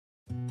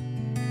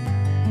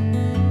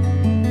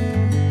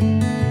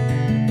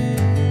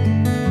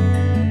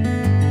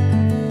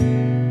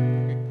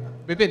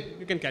Bipin,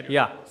 you can carry on.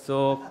 Yeah,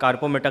 so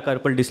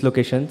carpometacarpal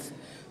dislocations.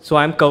 So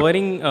I'm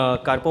covering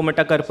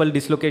carpometacarpal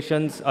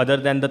dislocations other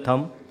than the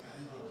thumb.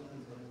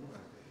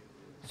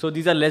 So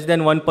these are less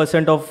than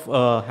 1%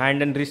 of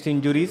hand and wrist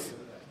injuries,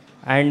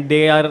 and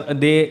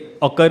they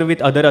occur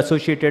with other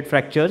associated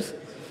fractures.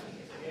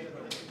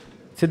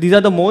 So these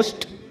are the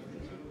most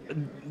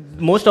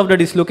of the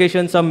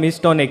dislocations are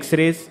missed on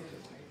X-rays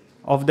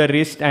of the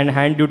wrist and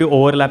hand due to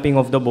overlapping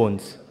of the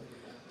bones.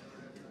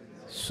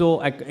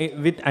 So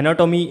with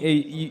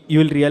anatomy, you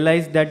will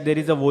realize that there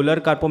is a volar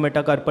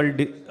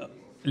carpometacarpal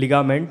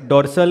ligament.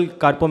 Dorsal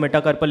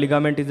carpometacarpal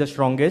ligament is the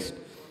strongest.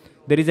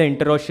 There is an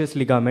interosseous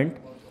ligament.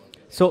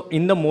 So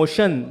in the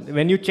motion,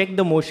 when you check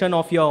the motion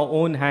of your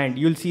own hand,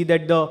 you'll see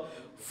that the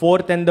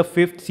fourth and the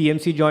fifth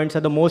CMC joints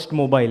are the most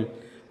mobile,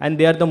 and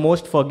they are the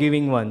most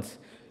forgiving ones.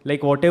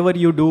 Like whatever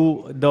you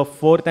do, the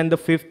fourth and the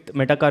fifth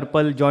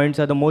metacarpal joints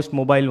are the most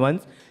mobile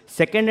ones.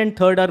 Second and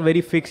third are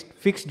very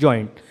fixed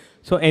joint.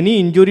 So any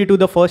injury to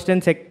the first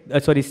and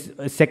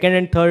second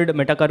and third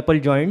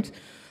metacarpal joints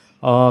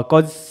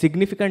cause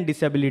significant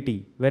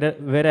disability,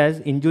 whereas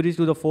injuries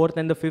to the fourth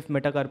and the fifth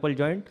metacarpal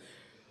joint,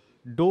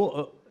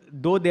 though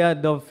they are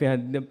the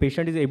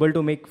patient is able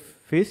to make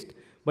fist,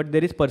 but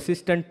there is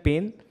persistent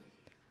pain,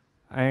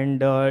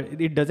 and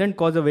it doesn't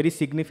cause a very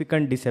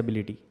significant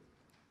disability.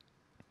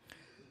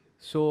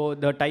 So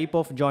the type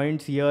of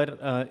joints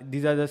here,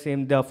 these are the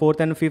same. The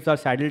fourth and fifth are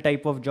saddle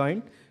type of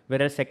joint,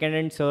 whereas second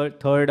and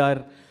third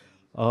are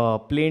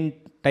plain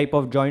type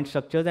of joint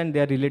structures, and they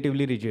are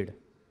relatively rigid.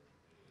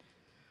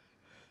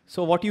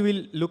 So what you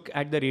will look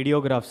at the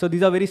radiograph. So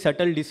these are very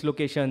subtle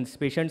dislocations.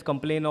 Patients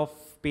complain of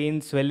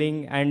pain,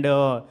 swelling, and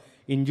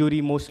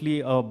injury, mostly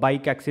a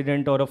bike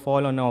accident or a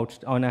fall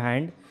on a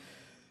hand.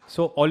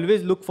 So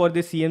always look for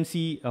the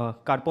CMC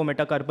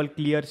carpometacarpal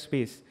clear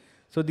space.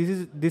 So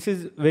this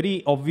is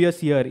very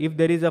obvious here. If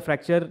there is a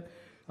fracture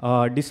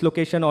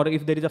dislocation, or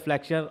if there is a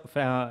fracture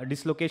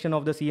dislocation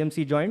of the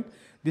CMC joint,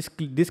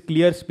 this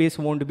clear space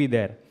won't be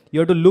there. You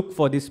have to look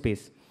for this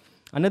space.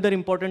 Another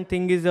important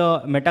thing is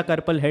a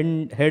metacarpal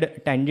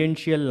head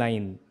tangential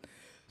line.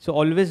 So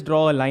always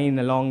draw a line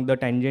along the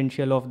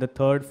tangential of the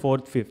third,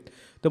 fourth, fifth.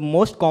 The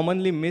most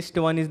commonly missed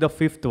one is the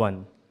fifth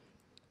one,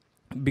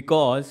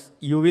 because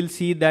you will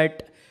see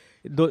that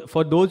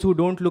for those who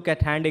don't look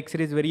at hand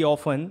X-rays very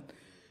often,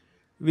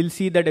 we'll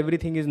see that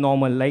everything is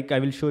normal, like I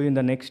will show you in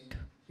the next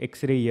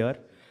X-ray here.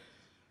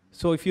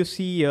 So if you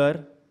see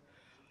here,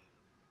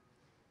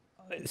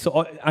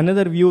 so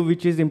another view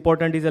which is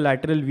important is a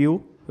lateral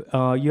view.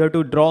 You have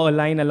to draw a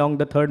line along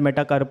the third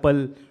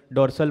metacarpal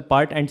dorsal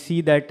part and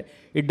see that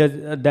it does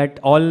that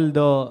all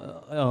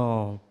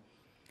the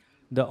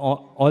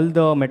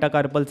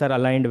metacarpals are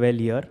aligned well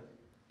here,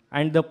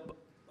 and the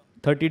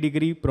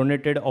 30-degree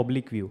pronated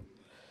oblique view.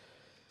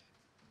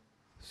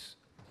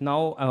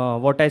 Now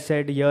what I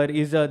said here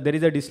is there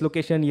is a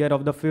dislocation here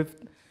of the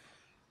fifth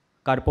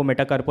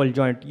carpometacarpal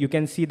joint. You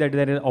can see that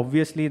there is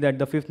obviously that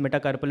the fifth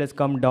metacarpal has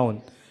come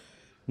down.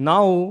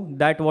 Now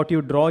that what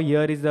you draw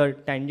here is a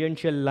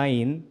tangential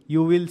line,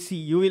 you will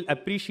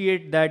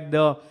appreciate that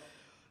the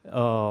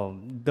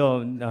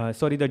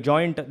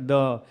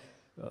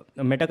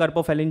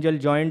metacarpophalangeal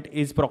joint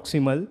is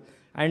proximal,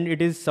 and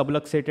it is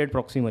subluxated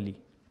proximally.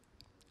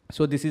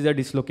 So this is a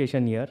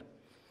dislocation here.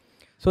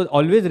 So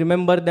always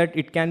remember that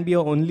it can be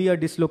only a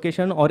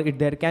dislocation, or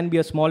there can be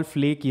a small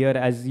flake here,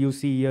 as you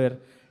see here.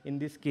 In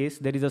this case,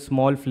 there is a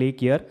small flake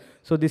here.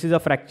 So this is a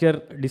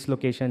fracture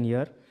dislocation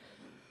here.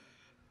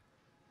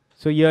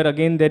 So here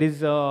again there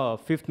is a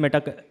fifth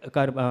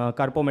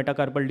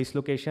carpometacarpal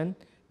dislocation.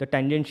 The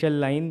tangential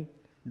line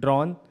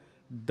drawn,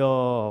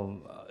 the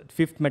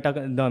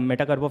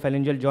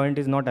metacarpophalangeal joint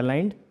is not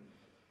aligned.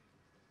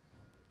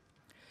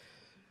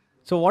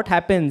 So what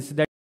happens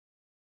that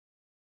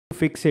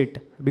fix it,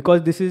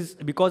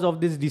 because of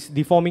this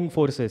deforming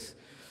forces.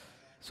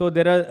 So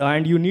there are,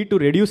 and you need to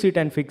reduce it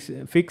and fix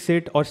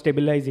it or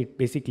stabilize it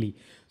basically.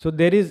 So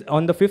there is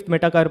on the fifth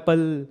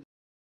metacarpal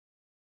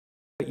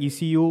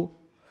ECU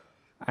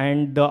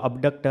and the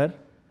abductor,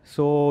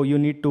 so you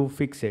need to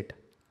fix it.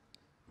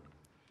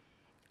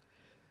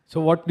 So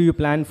what do you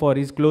plan for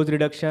is close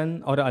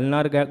reduction or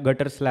ulnar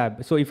gutter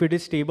slab. So if it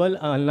is stable,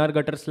 ulnar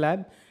gutter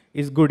slab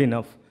is good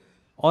enough.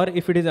 Or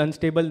if it is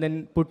unstable,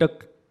 then put a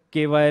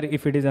K-wire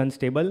if it is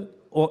unstable.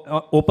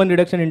 Open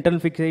reduction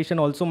internal fixation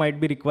also might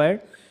be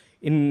required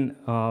in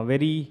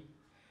very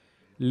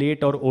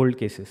late or old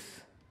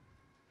cases.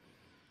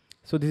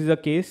 So this is a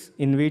case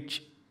in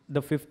which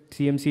the fifth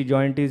CMC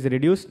joint is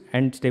reduced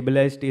and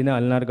stabilized in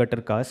an ulnar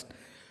gutter cast.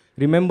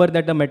 Remember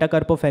that the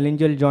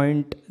metacarpophalangeal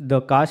joint,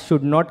 the cast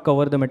should not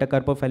cover the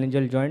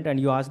metacarpophalangeal joint, and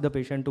you ask the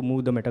patient to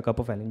move the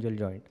metacarpophalangeal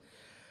joint.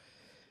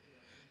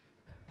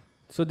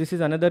 So this is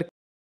another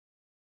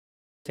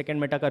second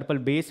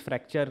metacarpal base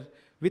fracture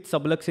with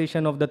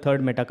subluxation of the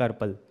third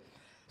metacarpal.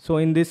 So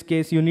in this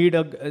case, you need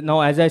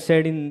now as I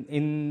said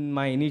in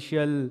my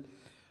initial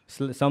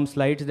some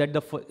slides, that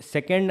the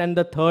second and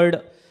the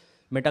third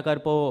the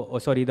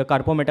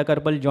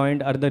carpometacarpal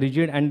joint are the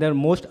rigid and the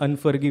most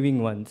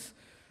unforgiving ones.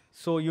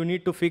 So you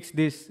need to fix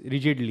this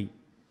rigidly.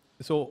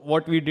 So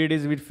what we did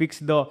is we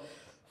fixed the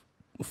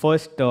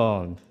first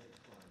first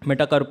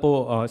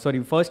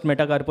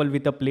metacarpal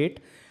with a plate,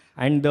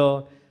 and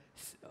the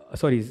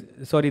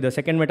the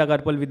second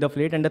metacarpal with the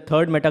plate, and the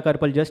third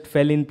metacarpal just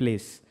fell in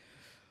place.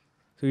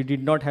 So we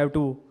did not have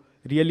to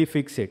really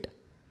fix it.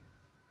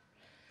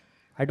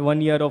 At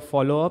 1 year of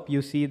follow-up,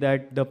 you see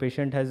that the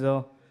patient has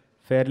a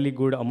fairly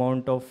good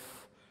amount of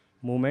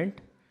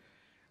movement,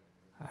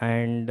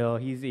 and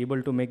he is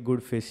able to make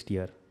good fist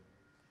here.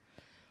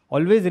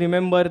 Always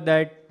remember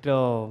that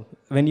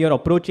when you are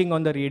approaching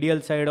on the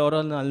radial side or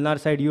on the ulnar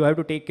side, you have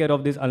to take care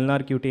of this ulnar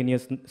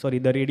cutaneous,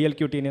 the radial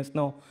cutaneous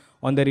now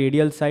on the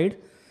radial side.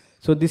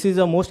 So this is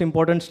a most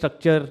important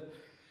structure,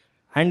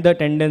 and the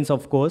tendons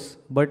of course,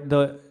 but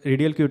the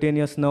radial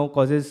cutaneous nerve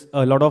causes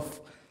a lot of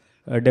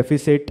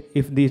deficit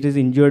if this is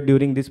injured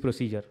during this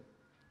procedure.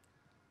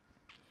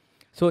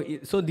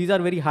 So these are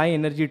very high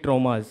energy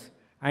traumas,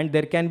 and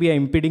there can be an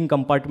impeding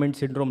compartment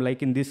syndrome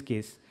like in this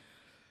case.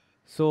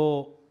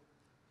 So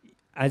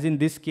as in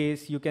this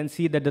case, you can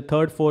see that the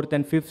third, fourth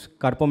and fifth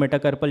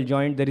carpometacarpal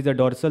joint, there is a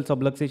dorsal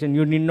subluxation.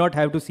 You need not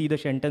have to see the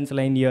Shenton's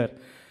line here.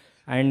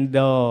 And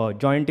the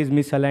joint is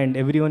misaligned.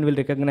 Everyone will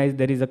recognize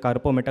there is a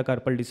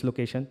carpometacarpal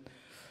dislocation.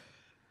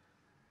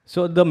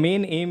 So the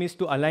main aim is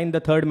to align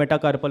the third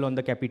metacarpal on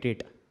the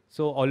capitate.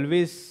 So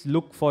always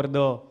look for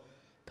the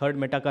third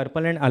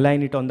metacarpal and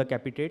align it on the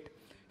capitate.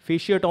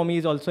 Fasciotomy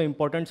is also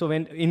important. So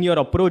when you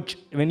approach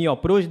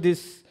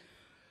this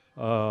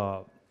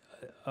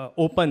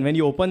when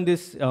you open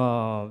this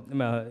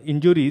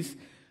injuries,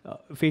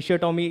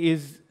 fasciotomy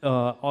is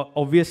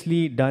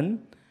obviously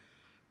done,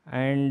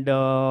 and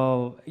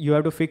you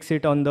have to fix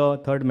it on the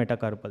third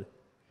metacarpal.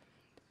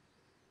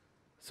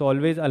 So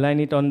always align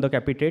it on the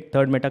capitate,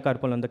 third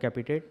metacarpal on the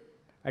capitate.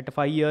 At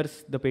 5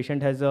 years, the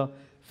patient has a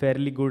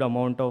fairly good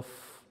amount of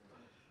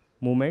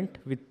movement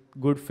with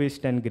good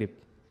fist and grip.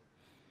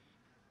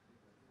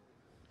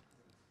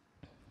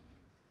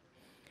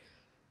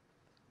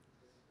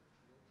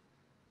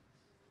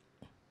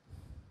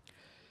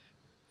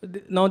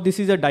 Now this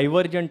is a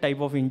divergent type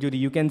of injury.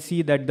 You can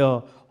see that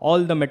all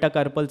the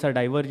metacarpals are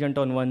divergent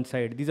on one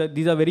side.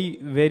 These are very,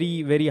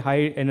 very, very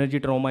high energy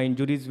trauma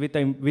injuries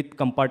with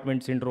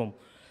compartment syndrome.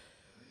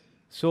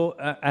 So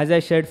as I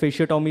said,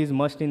 fasciotomy is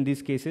must in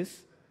these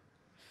cases.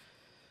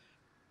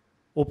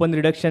 Open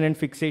reduction and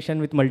fixation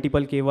with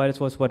multiple K-wires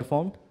was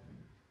performed.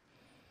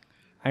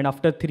 And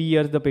after 3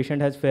 years, the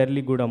patient has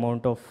fairly good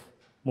amount of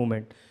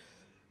movement.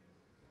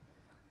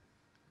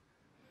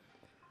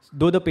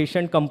 Though the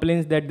patient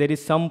complains that there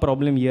is some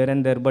problem here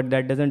and there, but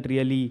that doesn't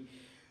really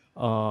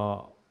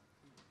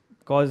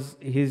cause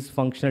his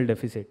functional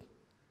deficit.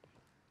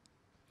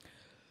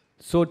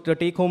 So the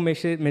take-home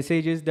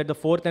message is that the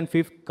fourth and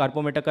fifth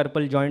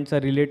carpometacarpal joints are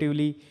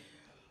relatively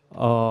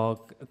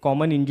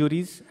common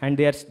injuries, and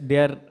they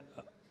are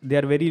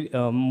very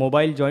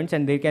mobile joints,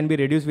 and they can be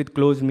reduced with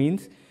close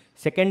means.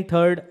 Second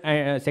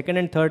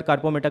and third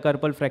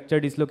carpometacarpal fracture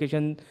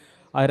dislocation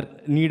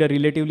need a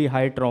relatively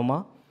high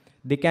trauma.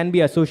 They can be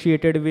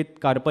associated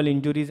with carpal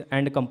injuries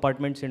and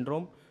compartment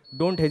syndrome.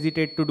 Don't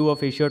hesitate to do a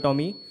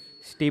fasciotomy.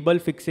 Stable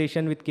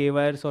fixation with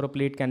K-wires or a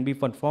plate can be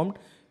performed.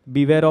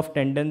 Beware of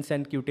tendons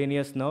and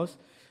cutaneous nerves.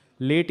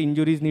 Late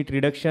injuries need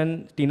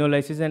reduction,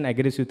 stenolysis and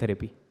aggressive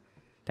therapy.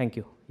 Thank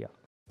you. Yeah.